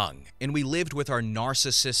were young, and we lived with our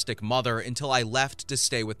narcissistic mother until I left to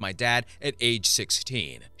stay with my dad at age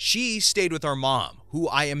 16. She stayed with our mom, who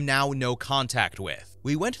I am now no contact with.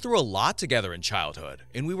 We went through a lot together in childhood,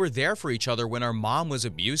 and we were there for each other when our mom was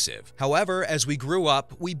abusive. However, as we grew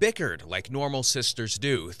up, we bickered like normal sisters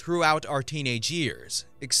do throughout our teenage years.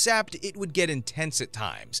 Except it would get intense at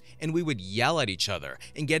times, and we would yell at each other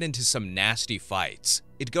and get into some nasty fights.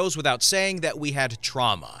 It goes without saying that we had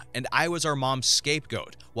trauma, and I was our mom's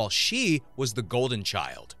scapegoat, while she was the golden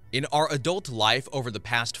child. In our adult life over the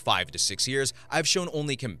past 5 to 6 years, I've shown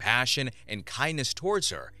only compassion and kindness towards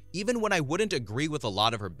her, even when I wouldn't agree with a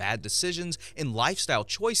lot of her bad decisions and lifestyle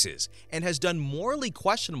choices, and has done morally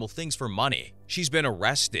questionable things for money. She's been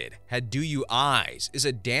arrested, had DUIs, is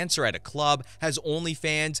a dancer at a club, has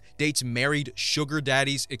OnlyFans, dates married sugar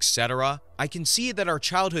daddies, etc. I can see that our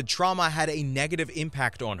childhood trauma had a negative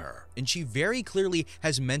impact on her, and she very clearly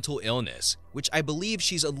has mental illness, which I believe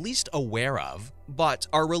she's at least aware of. But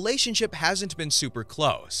our relationship hasn't been super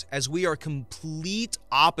close, as we are complete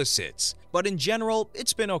opposites, but in general,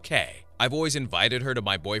 it's been okay. I've always invited her to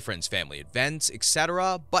my boyfriend's family events,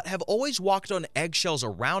 etc., but have always walked on eggshells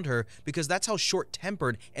around her because that's how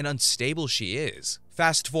short-tempered and unstable she is.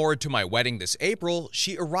 Fast forward to my wedding this April,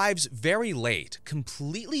 she arrives very late,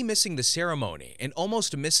 completely missing the ceremony and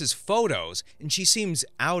almost misses photos, and she seems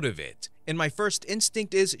out of it. And my first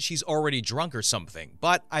instinct is she's already drunk or something,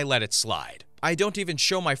 but I let it slide. I don't even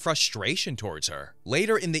show my frustration towards her.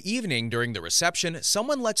 Later in the evening during the reception,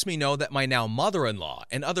 someone lets me know that my now mother-in-law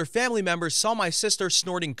and other family members saw my sister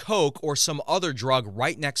snorting coke or some other drug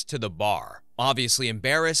right next to the bar. Obviously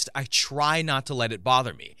embarrassed, I try not to let it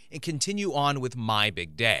bother me and continue on with my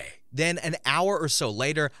big day. Then an hour or so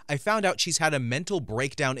later, I found out she's had a mental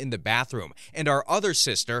breakdown in the bathroom, and our other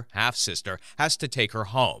sister, half-sister, has to take her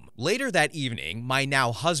home. Later that evening, my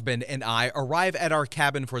now husband and I arrive at our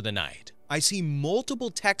cabin for the night. I see multiple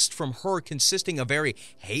texts from her consisting of very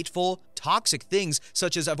hateful, toxic things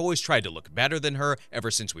such as I've always tried to look better than her ever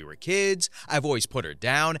since we were kids, I've always put her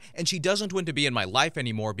down, and she doesn't want to be in my life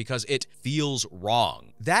anymore because it feels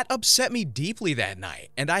wrong. That upset me deeply that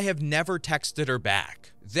night, and I have never texted her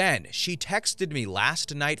back. Then, she texted me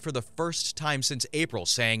last night for the first time since April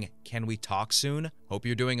saying, "Can we talk soon? Hope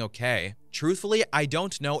you're doing okay." Truthfully, I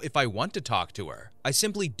don't know if I want to talk to her. I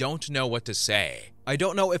simply don't know what to say. I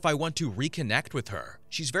don't know if I want to reconnect with her.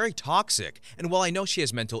 She's very toxic, and while I know she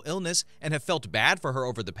has mental illness and have felt bad for her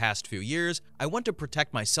over the past few years, I want to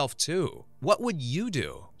protect myself too. What would you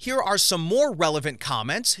do? Here are some more relevant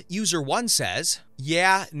comments. User 1 says,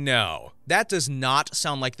 "Yeah, no. That does not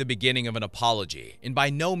sound like the beginning of an apology, and by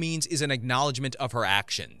no means is an acknowledgement of her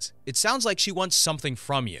actions. It sounds like she wants something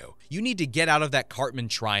from you. You need to get out of that Cartman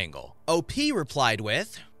triangle." OP replied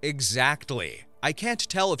with, "Exactly. I can't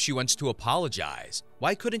tell if she wants to apologize.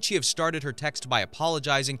 Why couldn't she have started her text by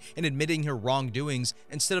apologizing and admitting her wrongdoings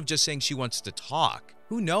instead of just saying she wants to talk?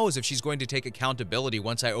 Who knows if she's going to take accountability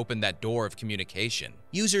once I open that door of communication."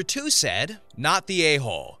 User 2 said, "Not the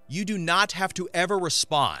a-hole. You do not have to ever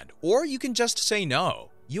respond, or you can just say no.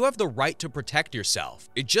 You have the right to protect yourself.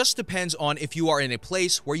 It just depends on if you are in a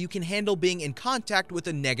place where you can handle being in contact with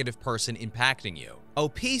a negative person impacting you."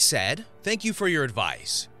 OP said, "Thank you for your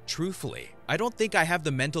advice. Truthfully, I don't think I have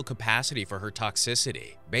the mental capacity for her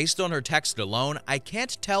toxicity. Based on her text alone, I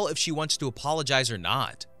can't tell if she wants to apologize or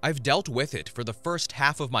not. I've dealt with it for the first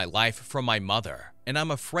half of my life from my mother, and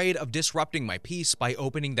I'm afraid of disrupting my peace by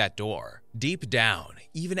opening that door. Deep down,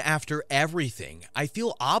 even after everything, I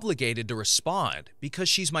feel obligated to respond because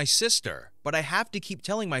she's my sister, but I have to keep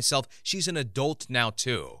telling myself she's an adult now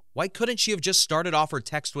too. Why couldn't she have just started off her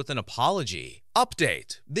text with an apology?"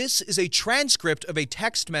 Update. This is a transcript of a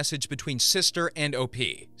text message between Sister and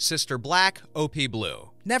OP. Sister black, OP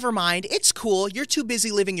blue. "Never mind, it's cool. You're too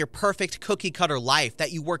busy living your perfect cookie-cutter life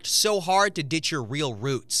that you worked so hard to ditch your real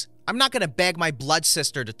roots. I'm not gonna beg my blood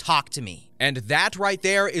sister to talk to me." And that right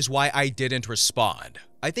there is why I didn't respond.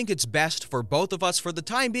 I think it's best for both of us for the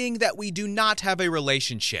time being that we do not have a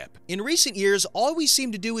relationship. In recent years, all we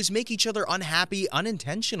seem to do is make each other unhappy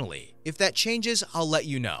unintentionally. If that changes, I'll let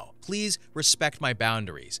you know. Please respect my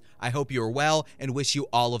boundaries. I hope you are well and wish you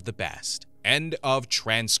all of the best." End of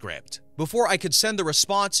transcript. Before I could send the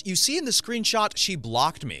response, you see in the screenshot she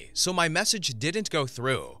blocked me, so my message didn't go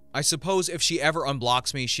through. I suppose if she ever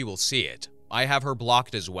unblocks me, she will see it. I have her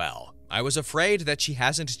blocked as well. I was afraid that she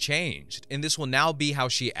hasn't changed, and this will now be how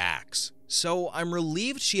she acts. So I'm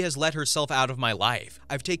relieved she has let herself out of my life.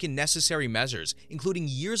 I've taken necessary measures, including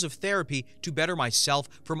years of therapy, to better myself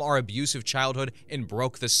from our abusive childhood and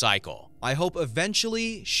broke the cycle. I hope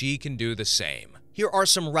eventually she can do the same. Here are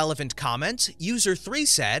some relevant comments. User 3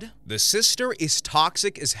 said, "The sister is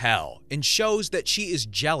toxic as hell and shows that she is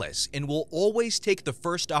jealous and will always take the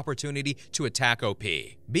first opportunity to attack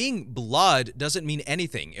OP. Being blood doesn't mean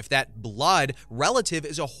anything if that blood relative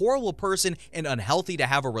is a horrible person and unhealthy to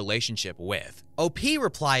have a relationship with." OP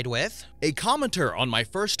replied with, "A commenter on my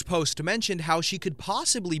first post mentioned how she could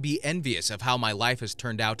possibly be envious of how my life has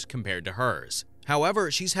turned out compared to hers. However,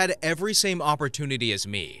 she's had every same opportunity as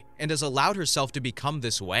me and has allowed herself to become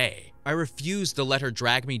this way. I refuse to let her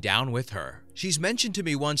drag me down with her. She's mentioned to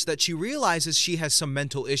me once that she realizes she has some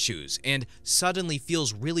mental issues and suddenly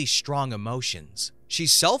feels really strong emotions.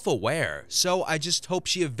 She's self-aware, so I just hope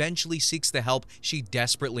she eventually seeks the help she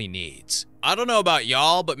desperately needs." I don't know about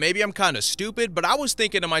y'all, but maybe I'm kind of stupid, but I was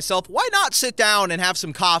thinking to myself, why not sit down and have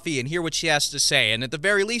some coffee and hear what she has to say? And at the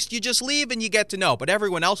very least, you just leave and you get to know. But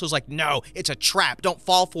everyone else was like, no, it's a trap. Don't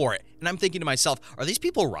fall for it. And I'm thinking to myself, are these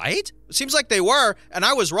people right? It seems like they were, and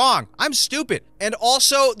I was wrong. I'm stupid. And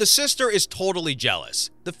also, the sister is totally jealous.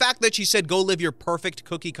 The fact that she said, go live your perfect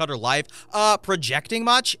cookie cutter life, projecting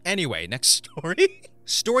much? Anyway, next story.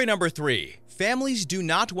 Story number 3. Families do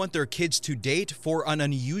not want their kids to date for an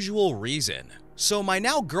unusual reason. So my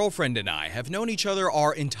now girlfriend and I have known each other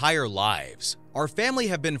our entire lives. Our family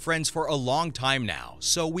have been friends for a long time now,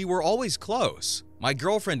 so we were always close. My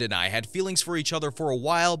girlfriend and I had feelings for each other for a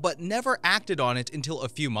while, but never acted on it until a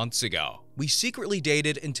few months ago. We secretly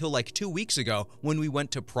dated until like 2 weeks ago when we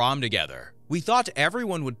went to prom together. We thought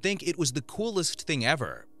everyone would think it was the coolest thing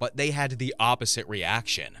ever, but they had the opposite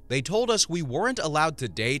reaction. They told us we weren't allowed to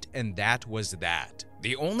date, and that was that.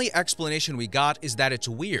 The only explanation we got is that it's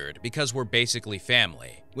weird because we're basically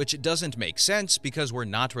family, which doesn't make sense because we're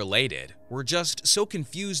not related. We're just so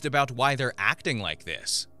confused about why they're acting like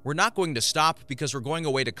this. We're not going to stop because we're going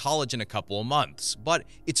away to college in a couple of months, but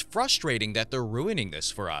it's frustrating that they're ruining this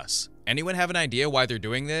for us. Anyone have an idea why they're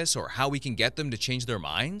doing this or how we can get them to change their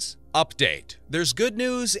minds? Update. There's good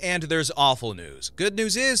news and there's awful news. Good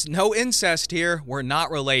news is no incest here. We're not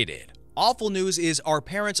related. Awful news is our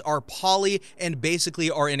parents are poly and basically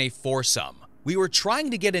are in a foursome. We were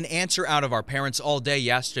trying to get an answer out of our parents all day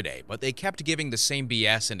yesterday, but they kept giving the same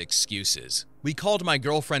BS and excuses. We called my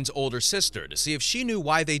girlfriend's older sister to see if she knew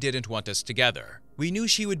why they didn't want us together. We knew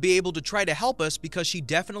she would be able to try to help us because she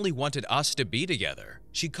definitely wanted us to be together.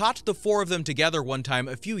 She caught the four of them together one time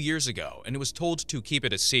a few years ago and was told to keep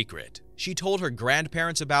it a secret. She told her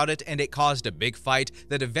grandparents about it and it caused a big fight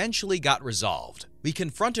that eventually got resolved. We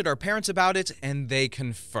confronted our parents about it and they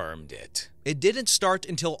confirmed it. It didn't start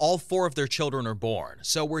until all four of their children are born,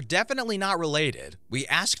 so we're definitely not related. We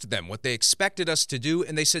asked them what they expected us to do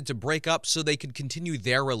and they said to break up so they could continue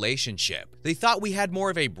their relationship. They thought we had more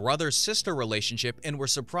of a brother-sister relationship and were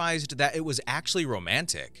surprised that it was actually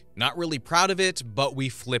romantic. Not really proud of it, but we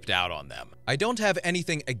flipped out on them. I don't have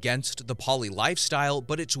anything against the poly lifestyle,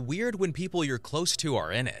 but it's weird when people you're close to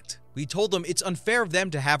are in it. We told them it's unfair of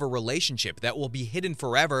them to have a relationship that will be hidden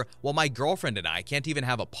forever while my girlfriend and I can't even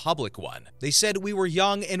have a public one. They said we were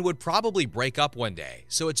young and would probably break up one day,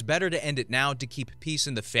 so it's better to end it now to keep peace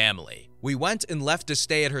in the family. We went and left to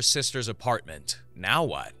stay at her sister's apartment. Now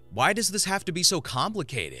what? Why does this have to be so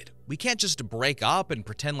complicated? We can't just break up and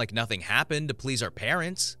pretend like nothing happened to please our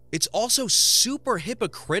parents. It's also super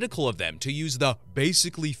hypocritical of them to use the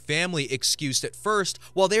basically family excuse at first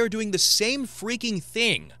while they are doing the same freaking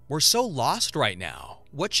thing. We're so lost right now.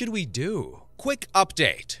 What should we do? Quick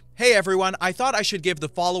update. Hey everyone, I thought I should give the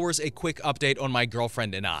followers a quick update on my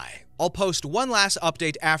girlfriend and I. I'll post one last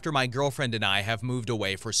update after my girlfriend and I have moved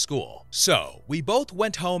away for school. So, we both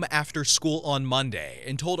went home after school on Monday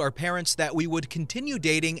and told our parents that we would continue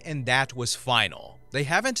dating and that was final. They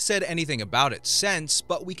haven't said anything about it since,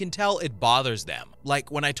 but we can tell it bothers them. Like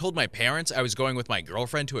when I told my parents I was going with my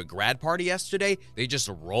girlfriend to a grad party yesterday, they just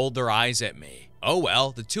rolled their eyes at me. Oh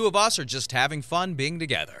well, the two of us are just having fun being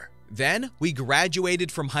together. Then, we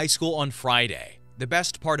graduated from high school on Friday. The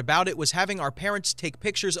best part about it was having our parents take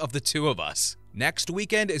pictures of the two of us. Next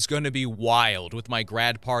weekend is going to be wild with my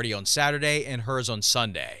grad party on Saturday and hers on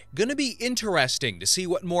Sunday. Gonna be interesting to see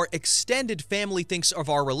what more extended family thinks of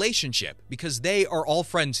our relationship because they are all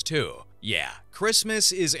friends too. Yeah,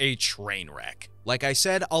 Christmas is a train wreck. Like I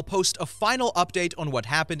said, I'll post a final update on what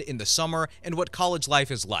happened in the summer and what college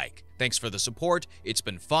life is like. Thanks for the support. It's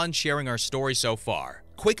been fun sharing our story so far.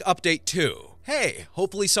 Quick update too. Hey,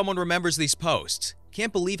 hopefully someone remembers these posts.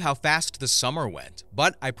 Can't believe how fast the summer went,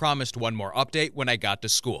 but I promised one more update when I got to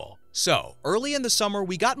school. So, early in the summer,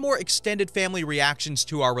 we got more extended family reactions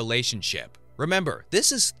to our relationship. Remember,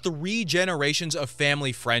 this is 3 generations of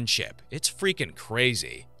family friendship. It's freaking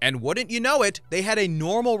crazy. And wouldn't you know it, they had a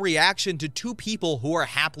normal reaction to 2 people who are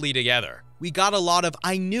happily together. We got a lot of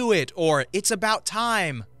 "I knew it" or "it's about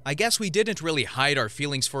time." I guess we didn't really hide our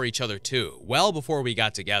feelings for each other too, well before we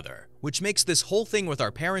got together, which makes this whole thing with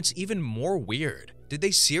our parents even more weird. Did they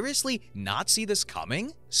seriously not see this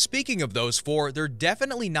coming? Speaking of those 4, they're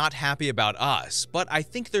definitely not happy about us, but I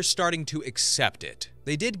think they're starting to accept it.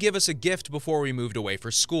 They did give us a gift before we moved away for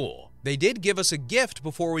school. More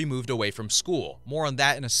on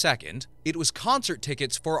that in a second. It was concert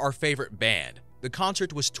tickets for our favorite band. The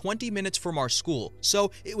concert was 20 minutes from our school, so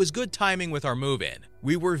it was good timing with our move-in.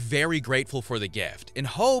 We were very grateful for the gift and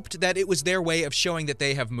hoped that it was their way of showing that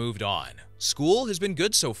they have moved on. School has been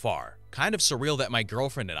good so far. Kind of surreal that my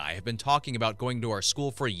girlfriend and I have been talking about going to our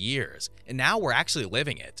school for years, and now we're actually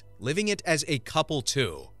living it. Living it as a couple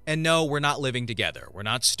too. And no, we're not living together. We're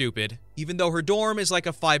not stupid, even though her dorm is like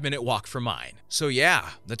a 5-minute walk from mine. So yeah,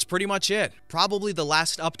 that's pretty much it. Probably the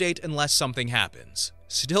last update unless something happens.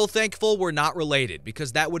 Still thankful we're not related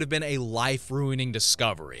because that would have been a life-ruining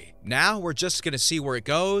discovery. Now we're just gonna see where it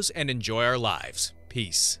goes and enjoy our lives.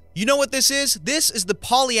 Peace. You know what this is? This is the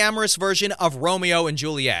polyamorous version of Romeo and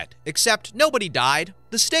Juliet, except nobody died.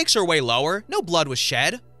 The stakes are way lower, no blood was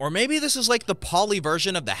shed. Or maybe this is like the poly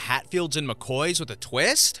version of the Hatfields and McCoys with a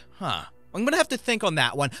twist? Huh. I'm gonna have to think on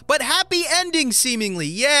that one. But happy ending, seemingly.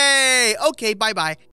 Yay! Okay, bye-bye.